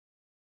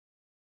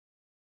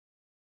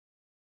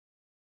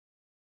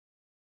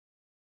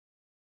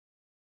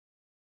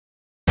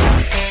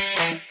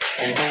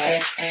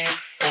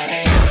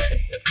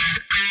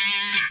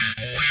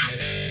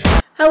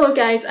Hello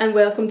guys and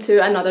welcome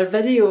to another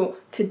video.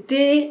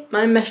 Today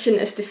my mission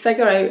is to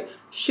figure out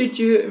should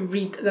you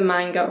read the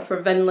manga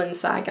for Vinland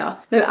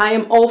Saga. Now I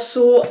am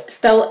also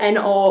still in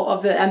awe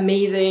of the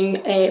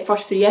amazing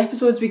first 3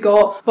 episodes we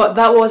got, but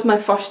that was my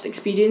first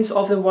experience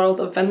of the world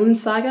of Vinland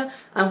Saga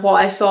and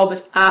what I saw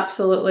was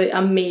absolutely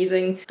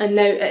amazing, and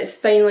now it's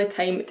finally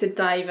time to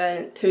dive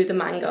into the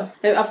manga.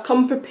 Now I've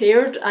come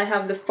prepared. I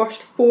have the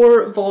first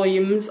 4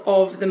 volumes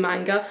of the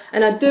manga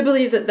and I do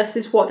believe that this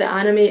is what the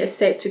anime is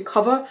set to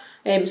cover.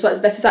 So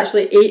this is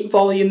actually 8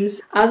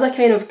 volumes. As a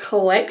kind of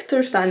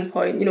collector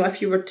standpoint, you know,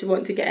 if you were to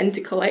want to get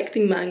into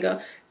collecting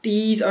manga,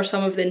 these are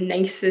some of the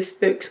nicest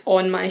books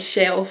on my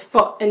shelf.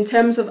 But in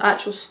terms of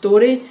actual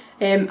story,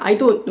 I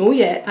don't know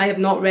yet. I have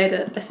not read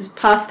it. This is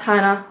past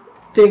Hannah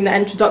doing the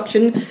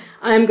introduction.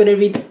 I'm going to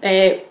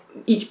read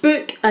each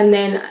book, and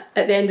then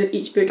at the end of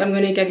each book I'm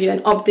going to give you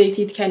an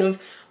updated kind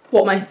of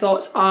what my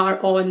thoughts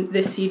are on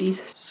this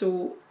series.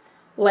 So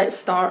let's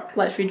start.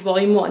 Let's read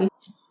volume 1.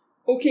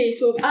 Okay,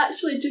 so I've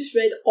actually just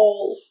read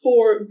all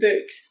 4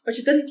 books, which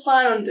I didn't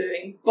plan on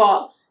doing,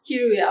 but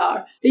here we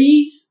are.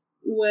 These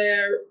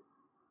were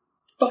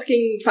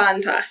fucking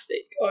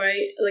fantastic,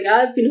 alright? Like,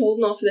 I've been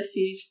holding off for this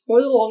series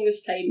for the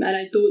longest time, and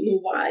I don't know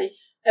why.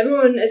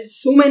 Everyone is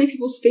so many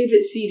people's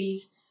favourite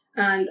series,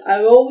 and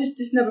I've always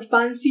just never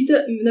fancied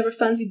it, never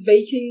fancied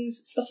Vikings,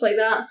 stuff like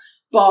that,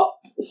 but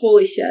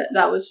holy shit,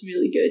 that was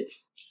really good.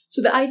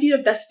 So the idea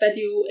of this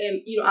video,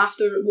 you know,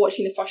 after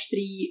watching the first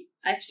 3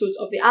 episodes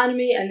of the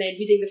anime and then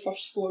reading the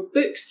first 4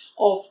 books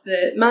of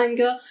the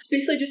manga, it's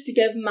basically just to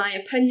give my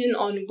opinion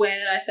on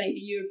whether I think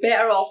you're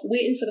better off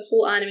waiting for the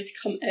whole anime to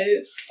come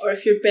out, or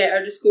if you're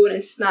better just going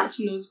and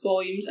snatching those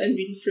volumes and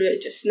reading through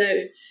it just now.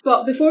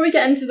 But before we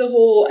get into the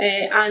whole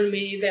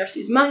anime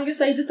versus manga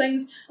side of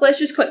things, let's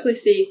just quickly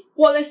say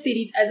what this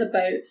series is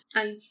about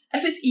and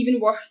if it's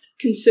even worth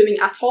consuming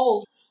at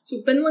all. So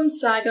Vinland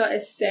Saga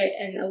is set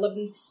in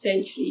 11th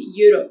century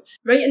Europe,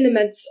 right in the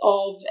midst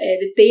of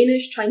the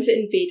Danish trying to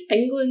invade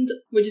England,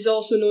 which is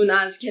also known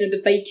as kind of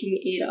the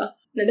Viking era.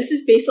 Now this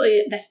is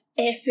basically this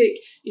epic,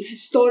 you know,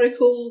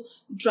 historical,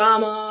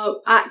 drama,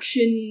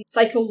 action,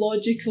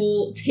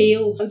 psychological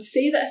tale. I would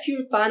say that if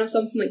you're a fan of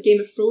something like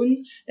Game of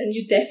Thrones, then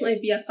you'd definitely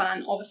be a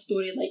fan of a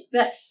story like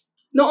this.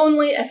 Not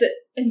only is it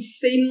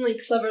insanely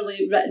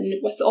cleverly written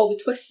with all the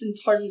twists and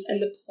turns in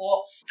the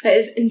plot, it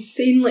is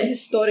insanely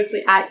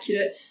historically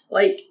accurate,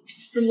 like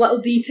from little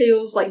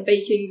details like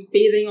Vikings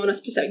bathing on a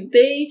specific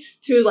day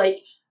to like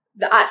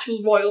the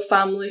actual royal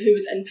family who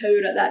was in power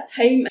at that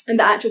time and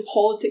the actual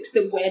politics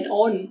that went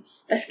on.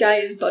 This guy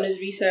has done his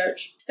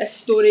research. This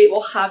story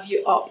will have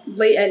you up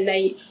late at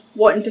night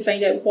wanting to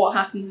find out what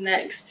happens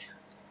next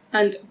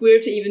and where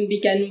to even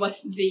begin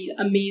with these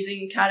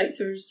amazing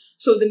characters.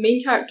 So the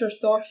main character,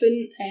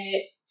 Thorfinn,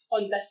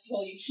 on this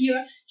volume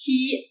here,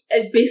 he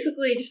is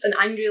basically just an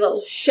angry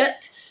little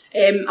shit.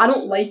 I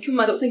don't like him.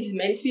 I don't think he's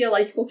meant to be a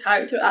likeable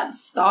character at the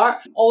start.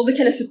 All the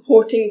kind of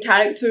supporting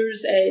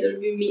characters,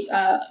 we meet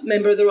a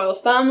member of the royal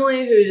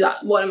family who's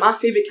one of my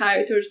favourite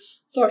characters,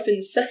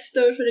 Thorfinn's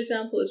sister, for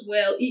example, as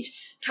well.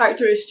 Each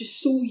character is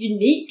just so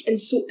unique and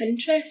so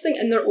interesting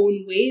in their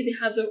own way. They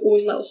have their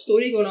own little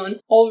story going on.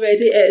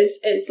 Already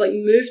it's like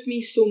moved me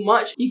so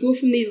much. You go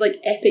from these like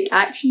epic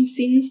action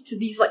scenes to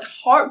these like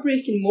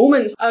heartbreaking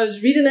moments. I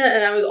was reading it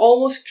and I was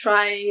almost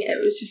crying.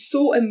 It was just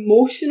so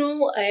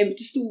emotional,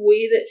 just the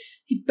way that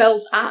he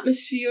builds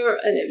atmosphere,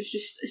 and it's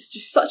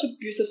just such a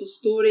beautiful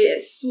story.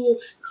 It's so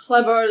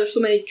clever, there's so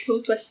many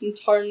cool twists and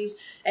turns.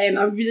 I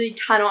really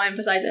cannot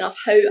emphasise enough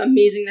how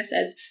amazing this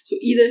is. So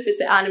either if it's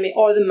the anime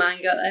or the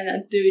manga, and I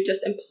do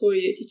just implore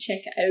you to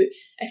check it out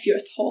if you're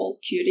at all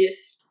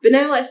curious. But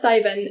now let's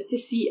dive in to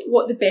see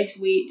what the best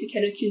way to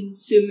kind of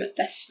consume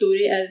this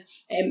story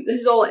is.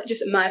 This is all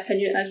just in my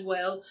opinion as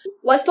well.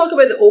 Let's talk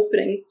about the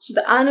opening. So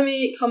the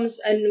anime comes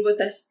in with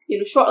this, you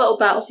know, short little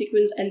battle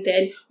sequence, and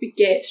then we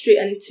get straight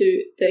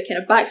into the kind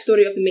of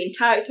backstory of the main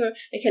character.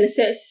 It kind of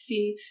sets the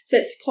scene,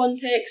 sets the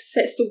context,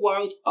 sets the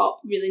world up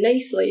really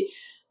nicely.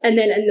 And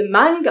then in the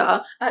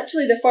manga,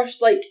 actually the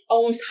first like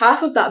almost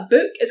half of that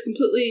book is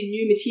completely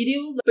new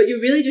material, but you're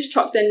really just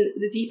chucked in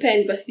the deep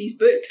end with these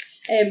books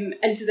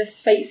into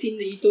this fight scene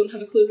that you don't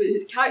have a clue who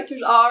the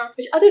characters are,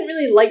 which I didn't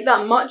really like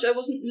that much. I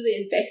wasn't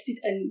really invested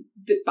in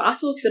the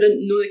battle because I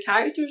didn't know the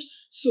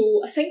characters.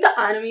 So I think the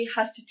anime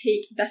has to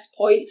take this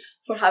point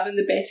for having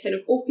the best kind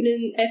of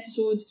opening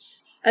episodes.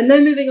 And now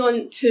moving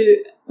on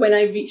to when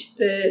I reached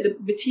the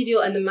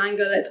material in the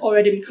manga that had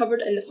already been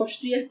covered in the first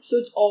 3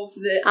 episodes of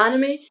the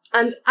anime.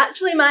 And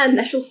actually my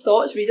initial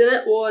thoughts reading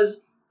it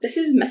was, this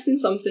is missing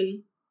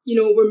something. You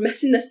know, we're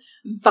missing this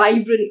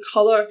vibrant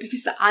colour,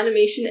 because the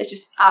animation is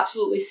just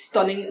absolutely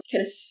stunning.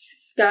 Kind of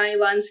sky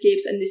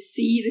landscapes and the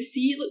sea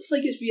looks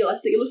like it's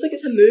realistic. It looks like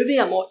it's a movie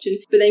I'm watching.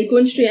 But then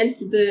going straight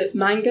into the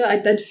manga, I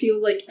did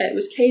feel like it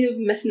was kind of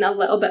missing a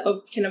little bit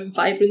of kind of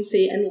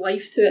vibrancy and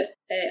life to it.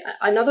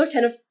 Another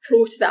kind of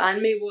pro to the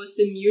anime was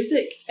the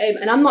music,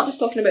 and I'm not just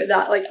talking about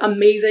that like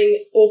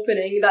amazing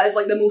opening that is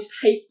like the most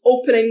hype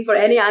opening for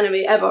any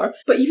anime ever,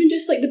 but even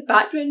just like the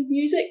background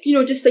music, you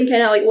know, just in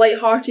kind of like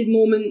light-hearted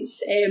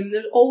moments.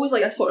 There's always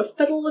like a sort of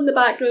fiddle in the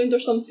background or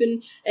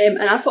something, and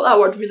I thought that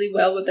worked really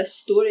well with this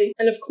story.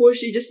 And of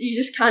course, you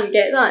just can't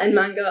get that in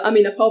manga. I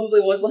mean, I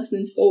probably was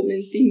listening to the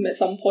opening theme at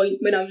some point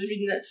when I was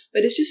reading it,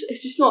 but it's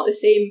just not the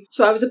same.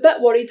 So I was a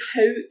bit worried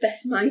how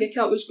this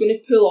mangaka was going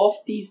to pull off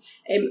these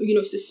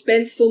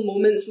suspenseful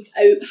moments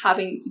without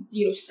having,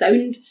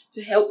 sound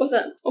to help with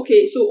it.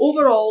 Okay, so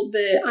overall,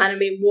 the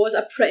anime was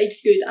a pretty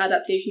good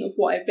adaptation of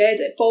what I read.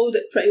 It followed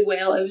it pretty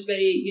well. It was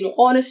very,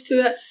 honest to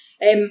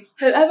it.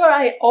 However,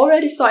 I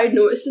already started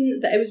noticing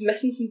that I was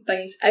missing some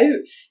things out.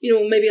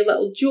 Maybe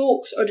little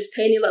jokes or just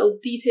tiny little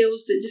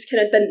details that just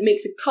kind of didn't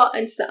make the cut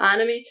into the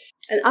anime.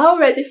 And I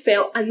already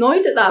felt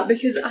annoyed at that,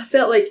 because I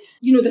felt like,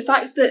 the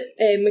fact that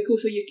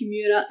Makoto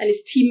Yukimura and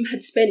his team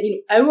had spent,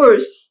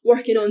 hours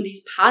working on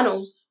these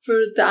panels for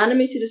the anime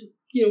to just,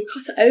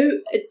 cut it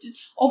out.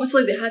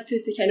 Obviously they had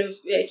to kind of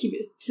keep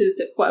it to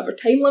whatever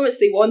time limits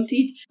they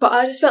wanted, but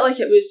I just felt like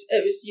it was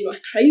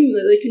a crime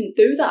that they couldn't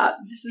do that.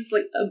 This is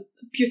like a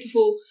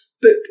beautiful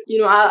book.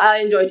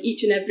 I enjoyed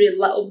each and every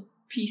little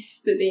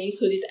piece that they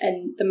included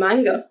in the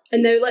manga.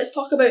 And now let's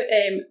talk about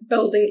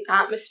building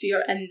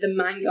atmosphere in the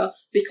manga,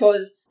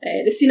 because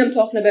the scene I'm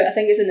talking about, I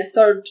think, is in the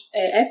third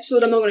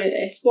episode. I'm not going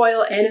to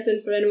spoil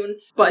anything for anyone,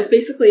 but it's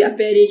basically a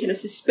very kind of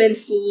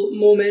suspenseful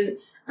moment,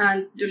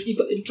 and you've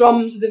got the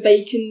drums of the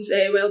Vikings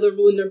while they're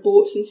rowing their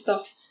boats and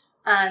stuff,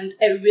 and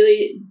it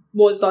really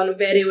was done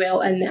very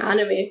well in the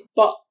anime.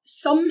 But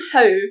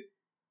somehow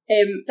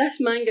this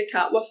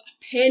mangaka with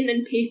a pen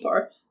and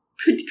paper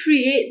could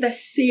create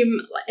this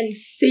same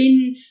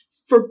insane,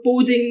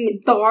 foreboding,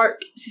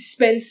 dark,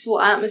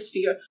 suspenseful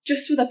atmosphere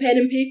just with a pen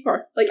and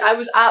paper. Like, I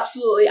was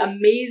absolutely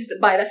amazed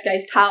by this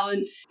guy's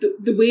talent.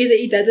 The way that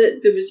he did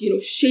it, there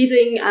was,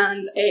 shading,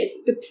 and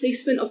the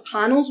placement of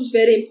panels was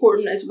very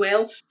important as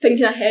well.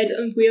 Thinking ahead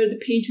on where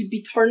the page would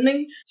be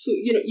turning. So,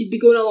 you'd be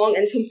going along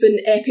and something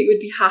epic would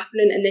be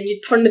happening, and then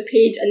you'd turn the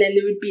page and then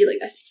there would be like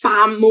this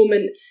bam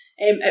moment.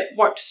 It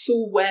worked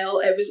so well.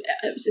 It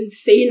was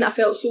insane. I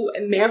felt so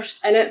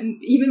immersed in it,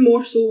 even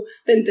more so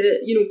than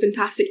the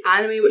fantastic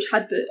anime, which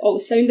had all the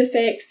sound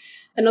effects.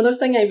 Another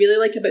thing I really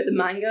like about the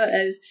manga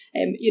is,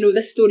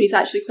 this story is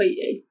actually quite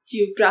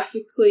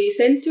geographically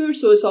centred,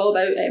 so it's all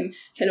about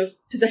kind of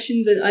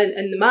positions in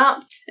the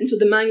map, and so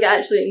the manga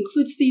actually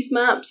includes these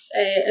maps,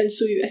 and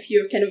so if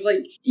you're kind of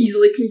like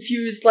easily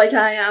confused like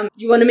I am,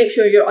 you want to make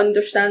sure you're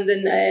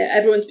understanding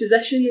everyone's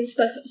position and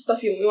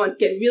stuff. You want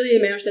to get really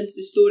immersed into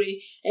the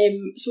story,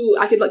 so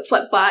I could like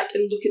flip back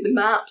and look at the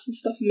maps and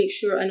stuff and make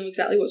sure I know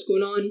exactly what's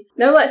going on.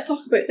 Now let's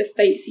talk about the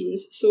fight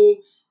scenes. So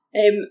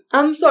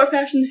I'm the sort of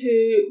person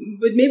who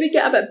would maybe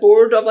get a bit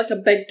bored of like a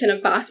big kind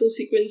of battle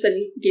sequence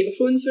in Game of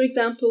Thrones, for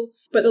example,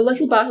 but the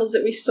little battles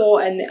that we saw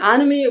in the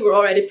anime were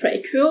already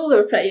pretty cool. They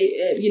were pretty,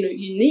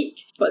 unique.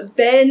 But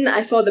then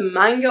I saw the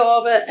manga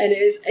of it, and it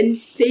is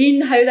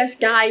insane how this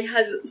guy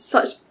has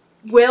such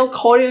well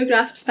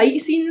choreographed fight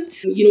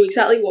scenes. You know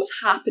exactly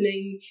what's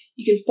happening.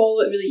 You can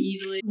follow it really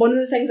easily. One of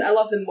the things I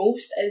love the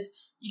most is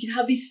you can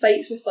have these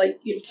fights with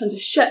tons of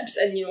ships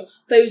and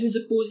thousands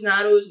of bows and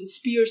arrows and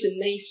spears and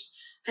knives.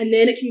 And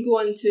then it can go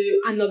on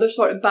to another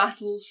sort of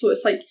battle, so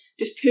it's like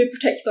just two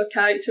particular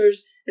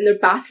characters and they're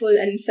battling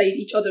inside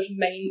each other's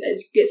minds. It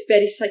gets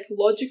very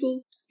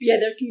psychological. But yeah,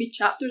 there can be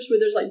chapters where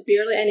there's like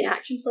barely any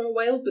action for a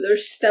while, but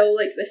there's still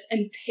like this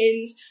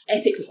intense,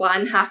 epic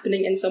plan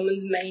happening in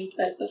someone's mind.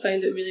 I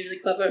found it really, really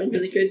clever and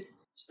really good.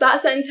 So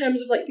that's it in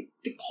terms of like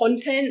the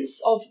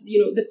contents of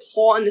the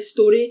plot and the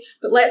story.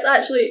 But let's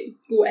actually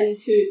go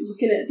into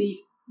looking at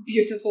these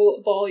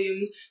beautiful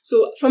volumes.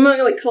 So from a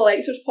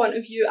collector's point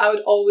of view, I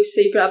would always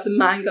say grab the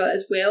manga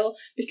as well,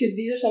 because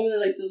these are some of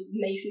the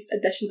nicest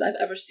editions I've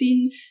ever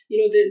seen.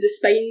 The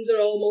spines are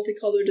all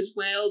multicolored as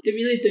well. They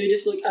really do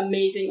just look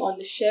amazing on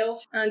the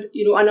shelf. And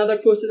another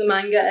pro to the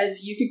manga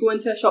is you could go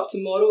into a shop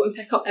tomorrow and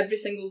pick up every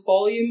single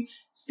volume,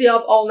 stay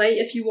up all night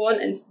if you want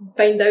and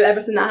find out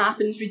everything that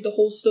happens, read the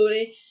whole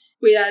story.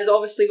 Whereas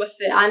obviously with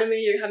the anime,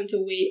 you're having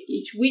to wait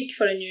each week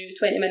for a new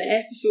 20-minute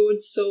episode.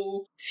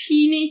 So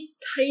teeny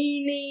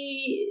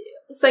tiny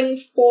thing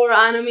for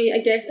anime,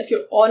 I guess. If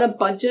you're on a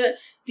budget,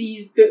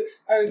 these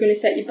books are going to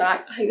set you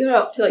back. I think they're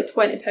up to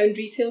 £20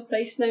 retail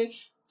price now.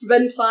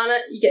 Forbidden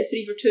Planet, you get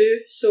 3 for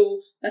 2,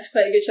 so that's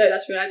quite a good shout.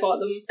 That's where I got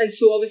them. And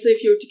so obviously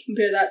if you were to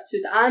compare that to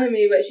the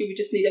anime, which you would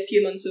just need a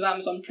few months of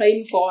Amazon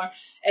Prime for,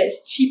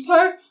 it's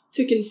cheaper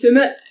to consume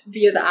it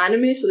via the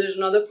anime, so there's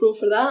another pro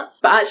for that.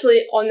 But actually,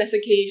 on this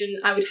occasion,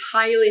 I would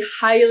highly,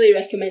 highly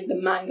recommend the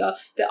manga.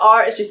 The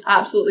art is just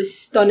absolutely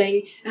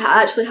stunning. It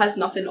actually has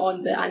nothing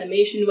on the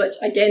animation, which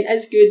again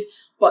is good,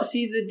 but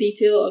see the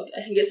detail of,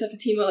 I think it's like a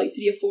team of like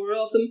 3 or 4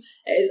 of them.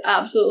 It is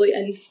absolutely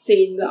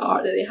insane, the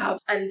art that they have,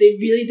 and they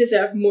really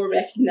deserve more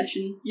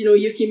recognition. You know,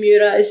 Yuki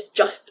Miura is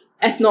just,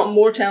 if not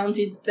more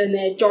talented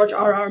than George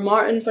R.R.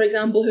 Martin, for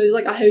example, who's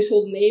like a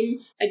household name.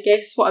 I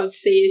guess what I would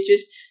say is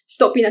just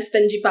stop being a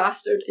stingy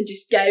bastard and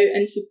just get out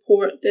and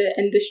support the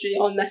industry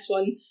on this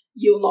one.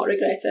 You will not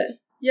regret it.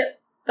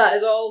 Yep, that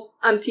is all.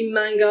 I'm team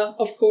manga,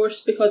 of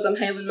course, because I'm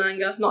Highland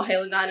manga, not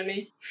Highland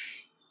anime.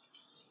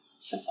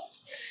 Shut up.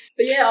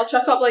 But yeah, I'll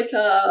chuck up like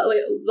a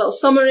little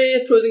summary,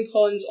 pros and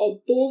cons of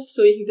both,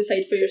 so you can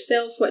decide for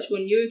yourself which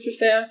one you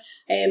prefer.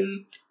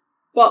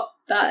 But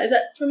that is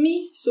it from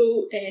me.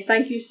 So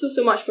thank you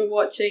so much for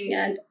watching,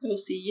 and I will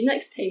see you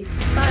next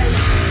time.